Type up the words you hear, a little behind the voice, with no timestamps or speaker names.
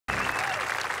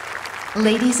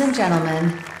Ladies and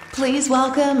gentlemen, please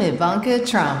welcome Ivanka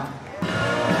Trump.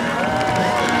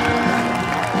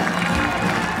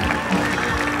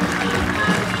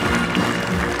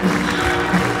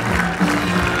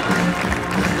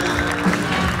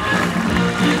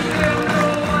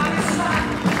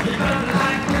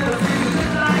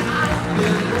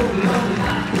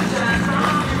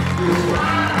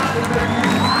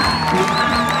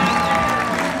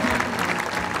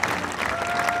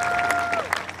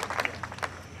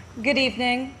 Good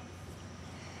evening.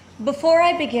 Before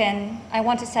I begin, I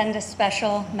want to send a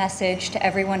special message to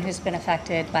everyone who's been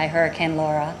affected by Hurricane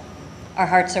Laura. Our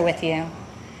hearts are with you.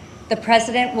 The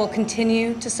President will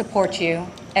continue to support you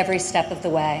every step of the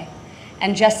way.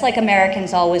 And just like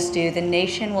Americans always do, the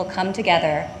nation will come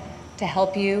together to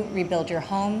help you rebuild your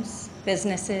homes,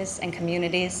 businesses, and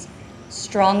communities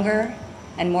stronger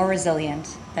and more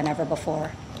resilient than ever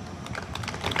before.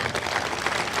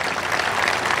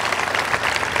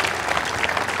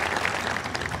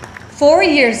 Four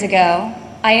years ago,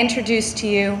 I introduced to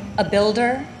you a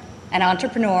builder, an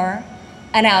entrepreneur,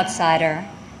 an outsider,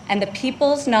 and the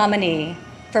people's nominee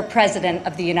for President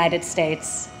of the United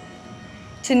States.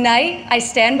 Tonight, I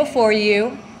stand before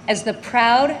you as the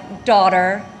proud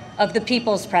daughter of the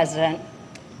people's president.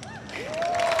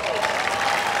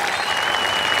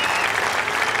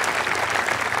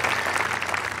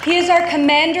 He is our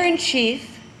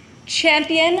commander-in-chief,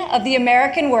 champion of the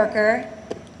American worker,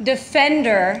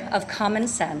 defender of common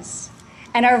sense,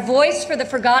 and our voice for the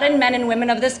forgotten men and women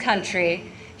of this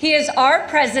country. He is our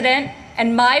president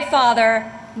and my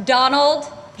father,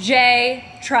 Donald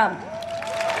J. Trump.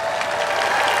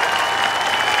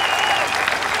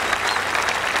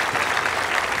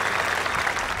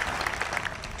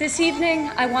 This evening,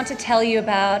 I want to tell you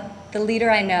about the leader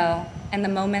I know and the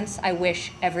moments I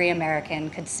wish every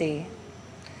American could see.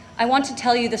 I want to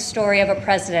tell you the story of a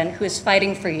president who is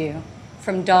fighting for you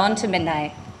from dawn to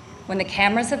midnight, when the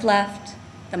cameras have left,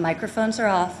 the microphones are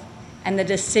off, and the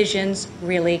decisions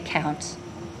really count.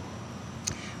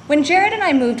 When Jared and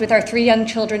I moved with our 3 young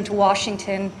children to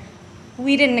Washington,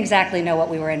 we didn't exactly know what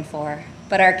we were in for,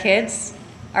 but our kids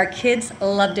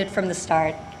loved it from the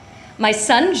start. My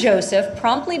son Joseph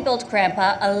promptly built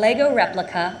Grandpa a Lego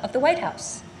replica of the White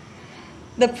House.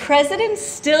 The president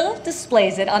still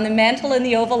displays it on the mantle in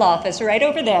the Oval Office right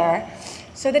over there,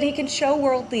 so that he can show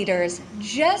world leaders,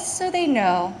 just so they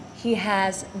know he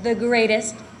has the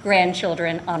greatest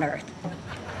grandchildren on earth.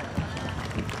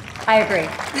 I agree.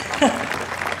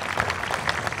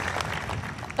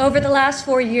 Over the last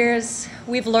 4 years,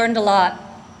 we've learned a lot.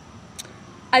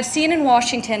 I've seen in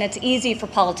Washington it's easy for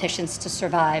politicians to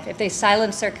survive if they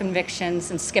silence their convictions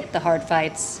and skip the hard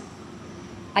fights.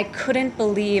 I couldn't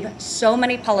believe so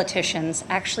many politicians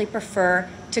actually prefer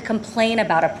to complain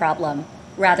about a problem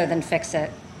rather than fix it.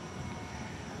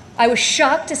 I was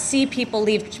shocked to see people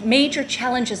leave major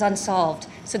challenges unsolved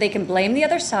so they can blame the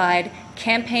other side,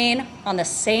 campaign on the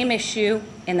same issue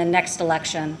in the next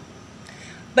election.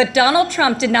 But Donald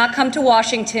Trump did not come to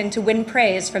Washington to win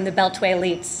praise from the Beltway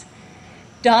elites.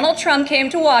 Donald Trump came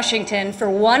to Washington for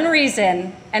one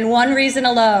reason and one reason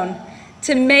alone: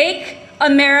 to make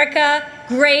America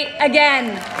great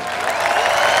again.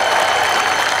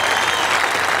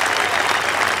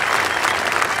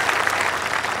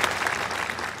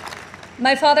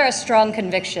 My father has strong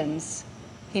convictions.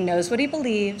 He knows what he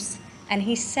believes, and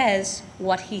he says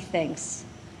what he thinks.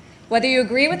 Whether you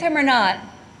agree with him or not,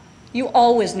 you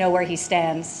always know where he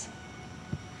stands.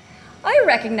 I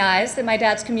recognize that my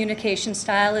dad's communication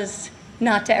style is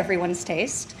not to everyone's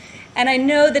taste, and I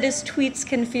know that his tweets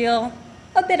can feel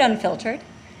a bit unfiltered.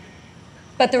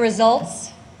 But the results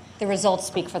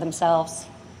speak for themselves.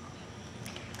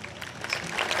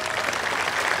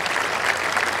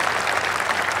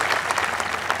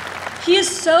 He is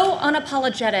so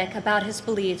unapologetic about his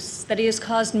beliefs that he has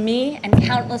caused me and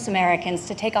countless Americans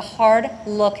to take a hard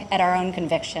look at our own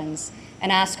convictions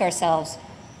and ask ourselves,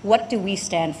 what do we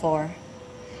stand for?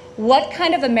 What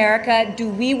kind of America do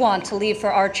we want to leave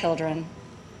for our children?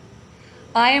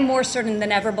 I am more certain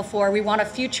than ever before we want a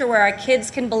future where our kids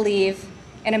can believe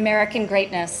in American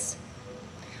greatness.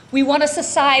 We want a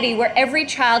society where every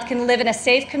child can live in a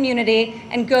safe community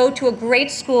and go to a great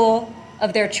school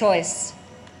of their choice.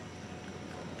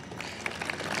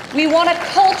 We want a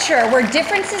culture where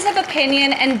differences of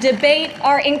opinion and debate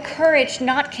are encouraged,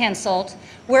 not canceled,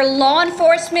 where law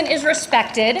enforcement is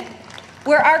respected,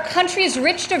 where our country's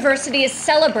rich diversity is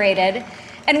celebrated,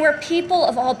 and where people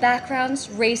of all backgrounds,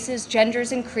 races,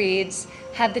 genders, and creeds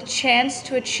have the chance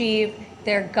to achieve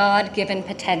their God-given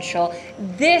potential.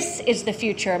 This is the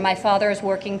future my father is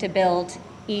working to build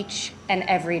each and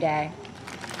every day.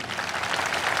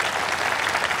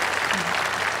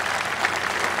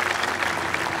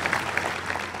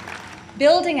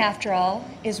 Building, after all,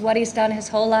 is what he's done his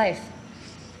whole life.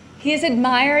 He has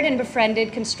admired and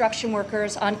befriended construction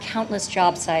workers on countless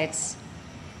job sites.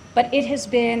 But it has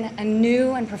been a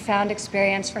new and profound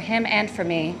experience for him and for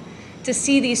me to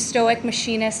see these stoic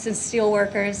machinists and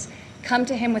steelworkers come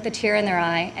to him with a tear in their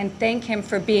eye and thank him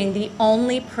for being the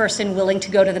only person willing to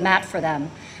go to the mat for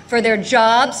them, for their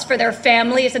jobs, for their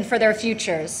families, and for their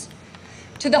futures.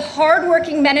 To the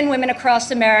hardworking men and women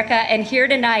across America and here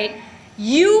tonight,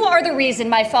 you are the reason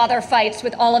my father fights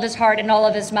with all of his heart and all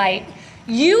of his might.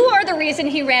 You are the reason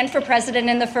he ran for president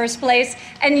in the first place,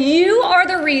 and you are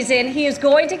the reason he is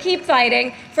going to keep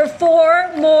fighting for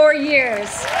 4 more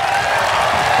years.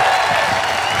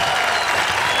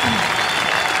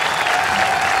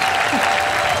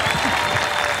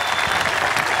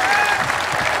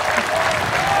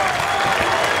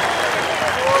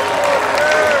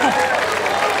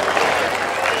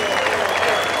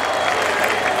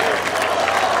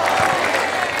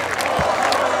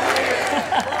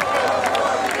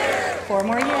 4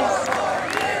 more years.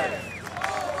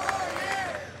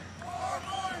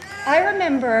 I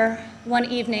remember one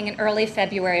evening in early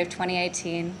February of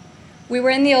 2018, we were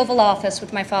in the Oval Office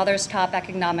with my father's top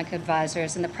economic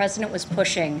advisors, and the president was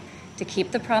pushing to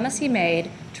keep the promise he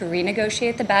made to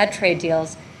renegotiate the bad trade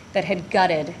deals that had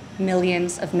gutted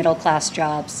millions of middle-class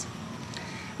jobs.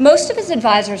 Most of his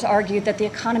advisors argued that the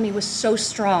economy was so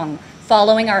strong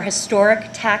following our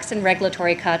historic tax and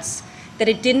regulatory cuts that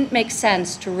it didn't make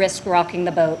sense to risk rocking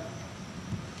the boat.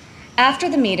 After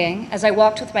the meeting, as I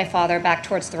walked with my father back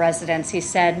towards the residence, he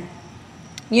said,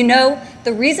 "You know,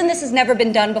 the reason this has never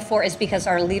been done before is because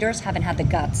our leaders haven't had the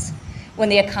guts. When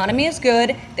the economy is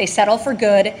good, they settle for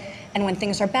good, and when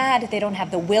things are bad, they don't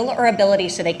have the will or ability,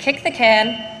 so they kick the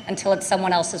can until it's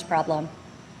someone else's problem."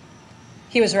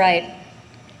 He was right.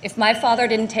 If my father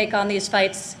didn't take on these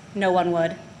fights, no one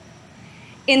would.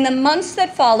 In the months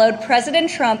that followed, President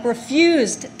Trump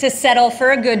refused to settle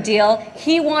for a good deal.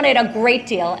 He wanted a great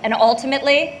deal, and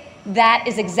ultimately, that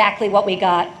is exactly what we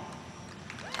got.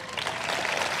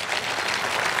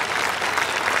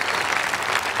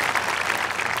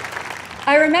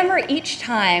 I remember each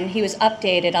time he was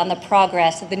updated on the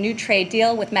progress of the new trade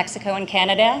deal with Mexico and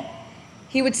Canada,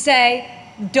 he would say,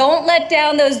 "Don't let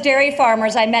down those dairy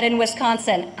farmers I met in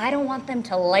Wisconsin. I don't want them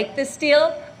to like this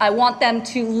deal. I want them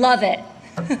to love it."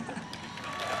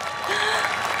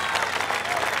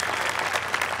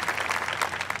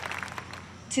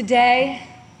 Today,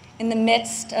 in the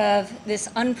midst of this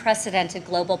unprecedented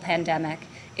global pandemic,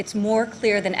 it's more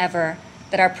clear than ever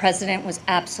that our president was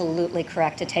absolutely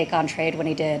correct to take on trade when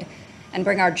he did and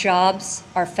bring our jobs,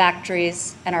 our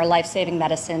factories, and our life-saving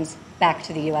medicines back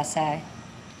to the USA.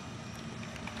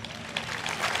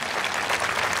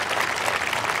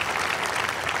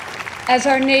 As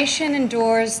our nation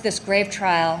endures this grave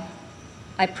trial,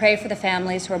 I pray for the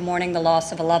families who are mourning the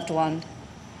loss of a loved one,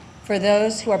 for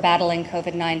those who are battling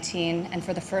COVID-19, and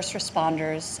for the first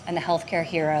responders and the healthcare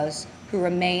heroes who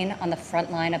remain on the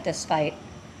front line of this fight.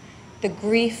 The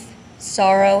grief,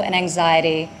 sorrow, and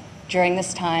anxiety during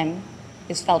this time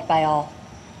is felt by all.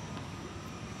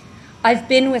 I've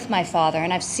been with my father,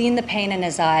 and I've seen the pain in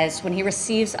his eyes when he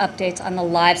receives updates on the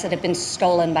lives that have been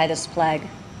stolen by this plague.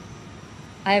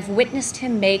 I have witnessed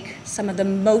him make some of the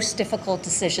most difficult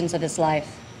decisions of his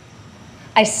life.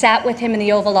 I sat with him in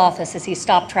the Oval Office as he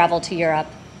stopped travel to Europe.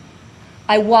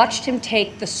 I watched him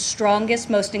take the strongest,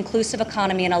 most inclusive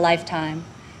economy in a lifetime,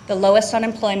 the lowest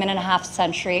unemployment in a half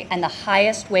century, and the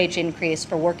highest wage increase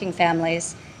for working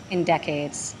families in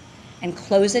decades, and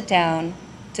close it down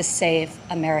to save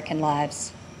American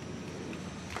lives.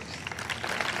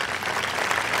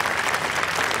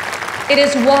 It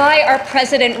is why our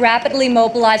president rapidly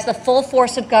mobilized the full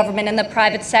force of government and the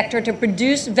private sector to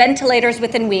produce ventilators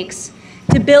within weeks,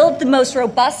 to build the most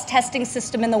robust testing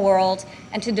system in the world,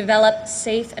 and to develop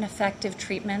safe and effective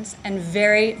treatments, and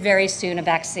very, very soon a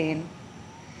vaccine.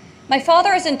 My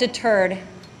father isn't deterred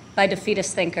by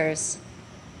defeatist thinkers.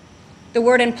 The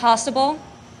word impossible,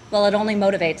 well, it only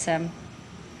motivates him.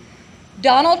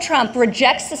 Donald Trump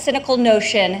rejects the cynical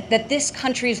notion that this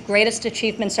country's greatest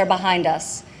achievements are behind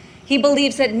us. He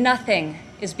believes that nothing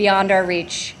is beyond our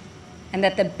reach and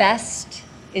that the best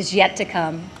is yet to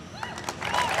come.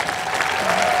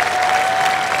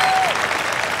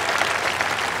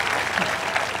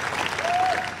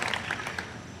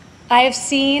 I have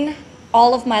seen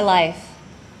all of my life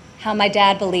how my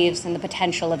dad believes in the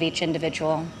potential of each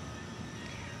individual.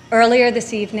 Earlier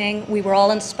this evening, we were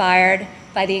all inspired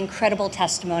by the incredible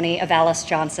testimony of Alice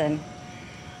Johnson,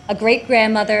 a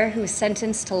great-grandmother who was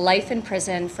sentenced to life in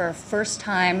prison for a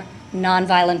first-time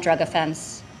nonviolent drug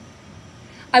offense.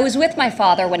 I was with my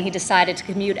father when he decided to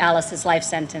commute Alice's life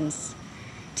sentence.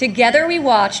 Together we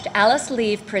watched Alice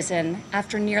leave prison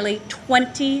after nearly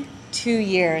 22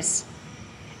 years.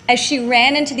 As she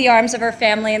ran into the arms of her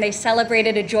family and they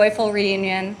celebrated a joyful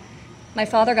reunion, my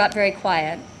father got very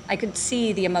quiet. I could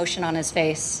see the emotion on his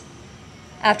face.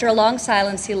 After a long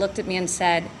silence, he looked at me and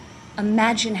said,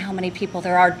 "Imagine how many people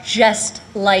there are just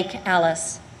like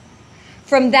Alice."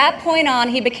 From that point on,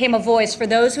 he became a voice for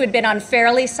those who had been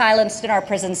unfairly silenced in our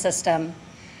prison system.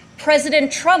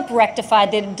 President Trump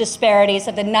rectified the disparities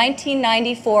of the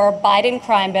 1994 Biden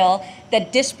crime bill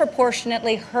that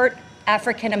disproportionately hurt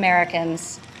African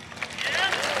Americans.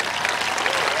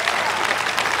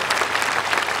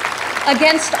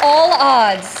 Against all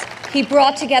odds, he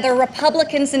brought together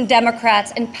Republicans and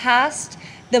Democrats and passed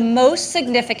the most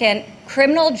significant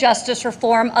criminal justice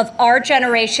reform of our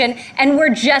generation, and we're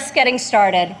just getting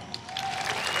started.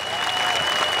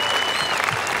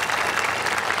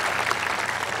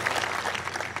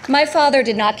 My father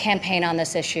did not campaign on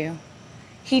this issue.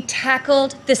 He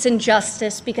tackled this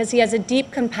injustice because he has a deep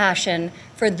compassion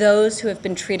for those who have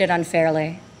been treated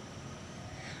unfairly.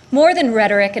 More than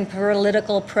rhetoric and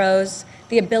political prose,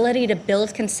 the ability to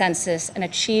build consensus and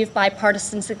achieve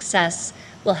bipartisan success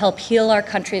will help heal our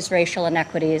country's racial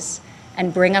inequities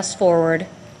and bring us forward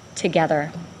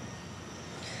together.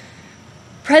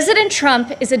 President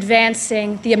Trump is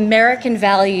advancing the American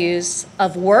values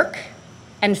of work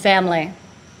and family.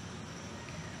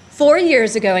 4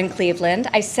 years ago in Cleveland,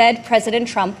 I said President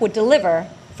Trump would deliver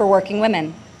for working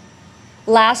women.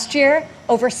 Last year,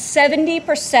 over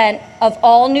 70% of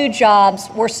all new jobs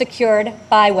were secured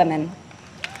by women.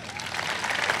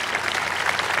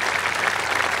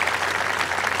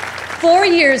 Four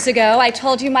years ago, I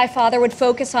told you my father would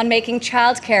focus on making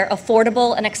childcare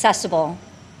affordable and accessible.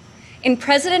 In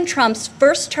President Trump's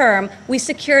first term, we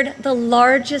secured the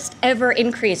largest ever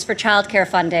increase for childcare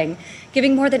funding,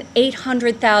 giving more than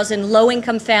 800,000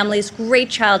 low-income families great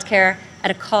childcare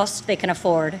at a cost they can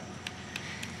afford.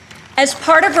 As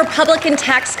part of Republican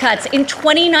tax cuts, in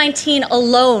 2019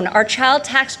 alone, our child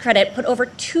tax credit put over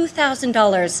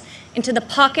 $2,000 into the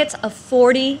pockets of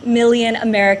 40 million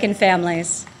American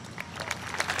families.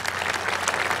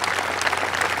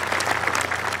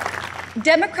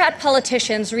 Democrat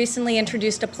politicians recently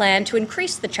introduced a plan to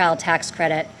increase the child tax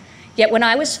credit. Yet when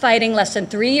I was fighting less than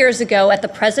 3 years ago at the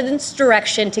president's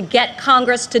direction to get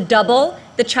Congress to double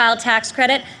the child tax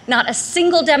credit, not a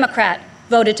single Democrat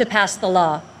voted to pass the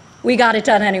law. We got it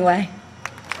done anyway.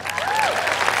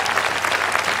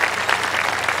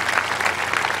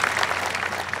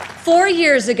 Four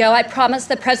years ago, I promised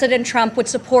that President Trump would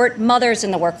support mothers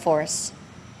in the workforce.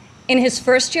 In his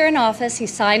first year in office, he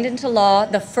signed into law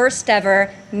the first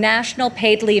ever national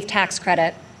paid leave tax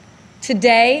credit.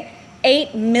 Today,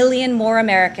 8 million more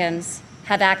Americans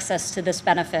have access to this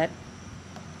benefit.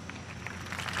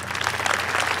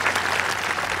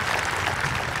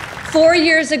 4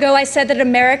 years ago, I said that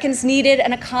Americans needed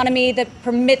an economy that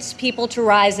permits people to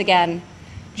rise again.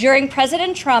 During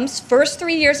President Trump's first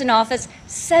 3 years in office,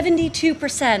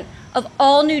 72% of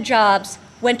all new jobs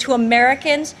went to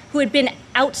Americans who had been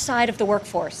outside of the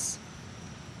workforce.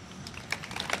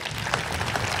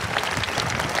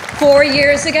 4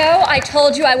 years ago, I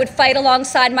told you I would fight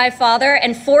alongside my father,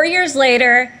 and 4 years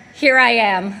later, here I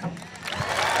am.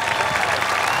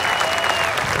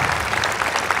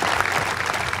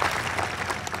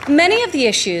 Many of the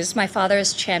issues my father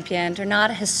has championed are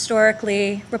not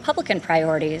historically Republican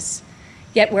priorities.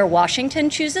 Yet where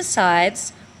Washington chooses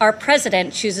sides, our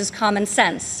president chooses common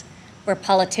sense. Where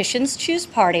politicians choose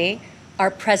party,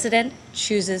 our president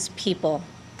chooses people.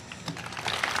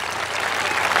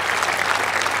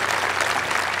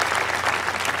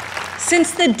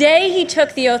 Since the day he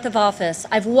took the oath of office,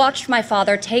 I've watched my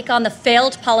father take on the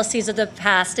failed policies of the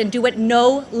past and do what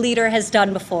no leader has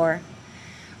done before.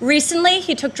 Recently,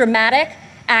 he took dramatic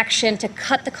action to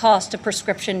cut the cost of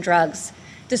prescription drugs,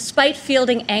 despite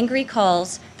fielding angry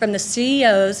calls from the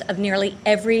CEOs of nearly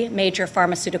every major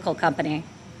pharmaceutical company.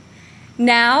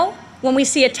 Now, when we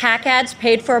see attack ads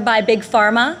paid for by Big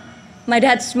Pharma, my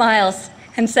dad smiles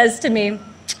and says to me,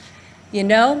 "You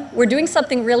know, we're doing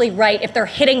something really right if they're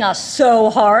hitting us so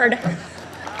hard."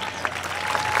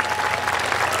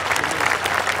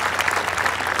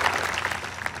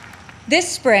 This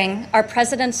spring, our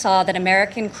president saw that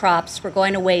American crops were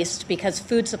going to waste because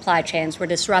food supply chains were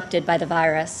disrupted by the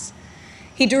virus.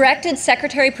 He directed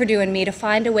Secretary Perdue and me to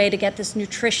find a way to get this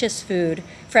nutritious food,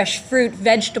 fresh fruit,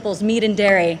 vegetables, meat, and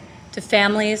dairy, to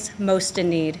families most in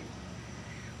need.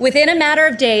 Within a matter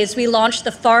of days, we launched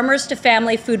the Farmers to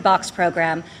Family Food Box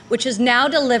program, which has now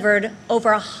delivered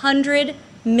over 100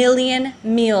 million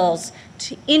meals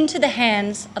into the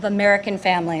hands of American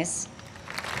families.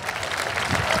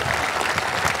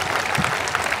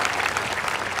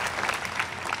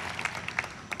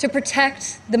 To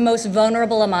protect the most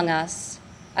vulnerable among us,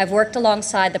 I've worked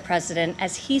alongside the President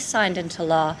as he signed into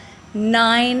law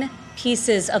 9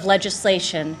 pieces of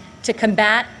legislation to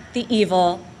combat the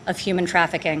evil of human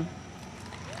trafficking.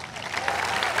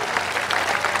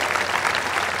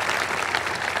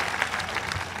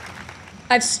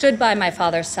 I've stood by my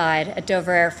father's side at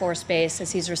Dover Air Force Base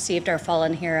as he's received our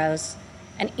fallen heroes,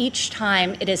 and each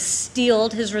time it has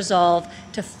steeled his resolve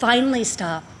to finally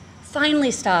stop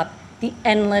the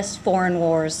endless foreign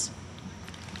wars.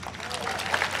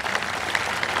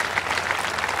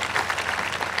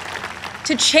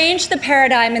 To change the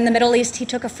paradigm in the Middle East, he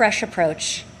took a fresh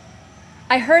approach.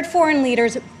 I heard foreign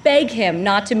leaders beg him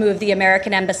not to move the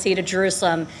American embassy to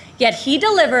Jerusalem, yet he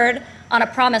delivered on a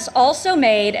promise also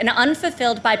made and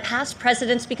unfulfilled by past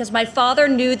presidents because my father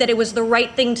knew that it was the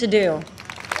right thing to do.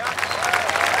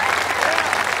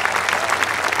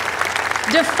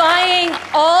 Defying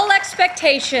all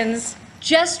expectations,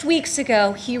 just weeks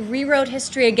ago, he rewrote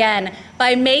history again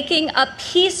by making a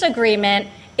peace agreement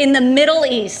in the Middle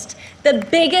East, the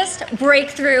biggest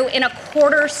breakthrough in a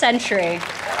quarter century.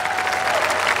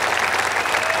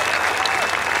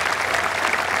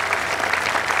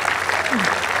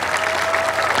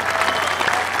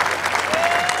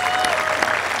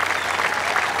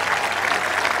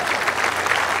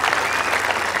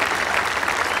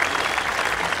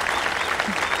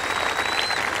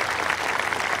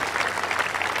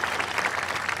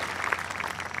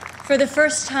 For the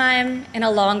first time in a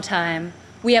long time,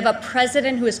 we have a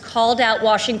president who has called out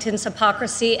Washington's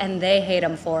hypocrisy, and they hate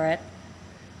him for it.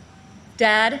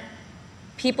 Dad,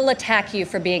 people attack you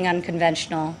for being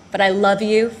unconventional, but I love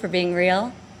you for being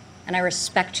real, and I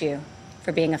respect you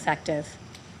for being effective.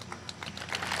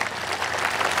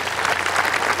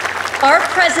 Our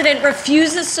president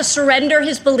refuses to surrender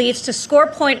his beliefs to score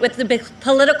point with the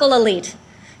political elite.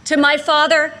 To my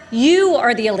father, you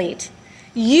are the elite.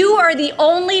 You are the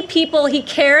only people he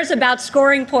cares about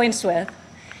scoring points with.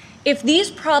 If these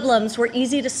problems were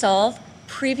easy to solve,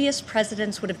 previous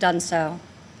presidents would have done so.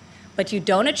 But you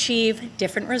don't achieve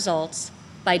different results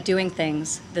by doing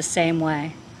things the same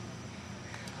way.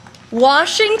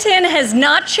 Washington has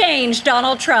not changed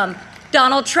Donald Trump.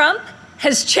 Donald Trump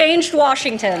has changed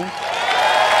Washington.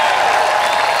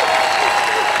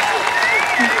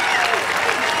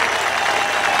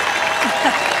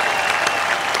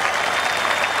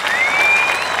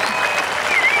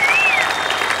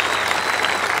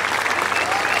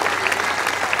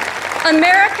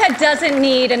 America doesn't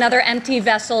need another empty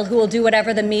vessel who will do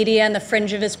whatever the media and the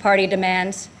fringe of his party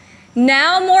demands.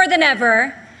 Now more than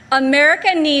ever,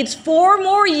 America needs 4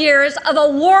 more years of a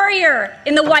warrior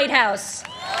in the White House.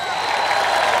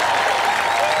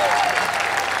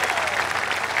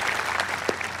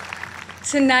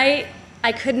 Tonight,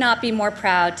 I could not be more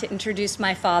proud to introduce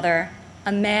my father,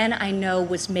 a man I know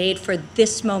was made for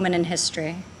this moment in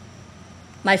history.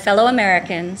 My fellow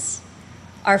Americans,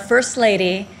 our First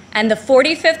Lady, and the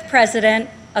 45th President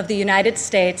of the United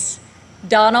States,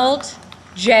 Donald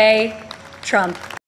J. Trump.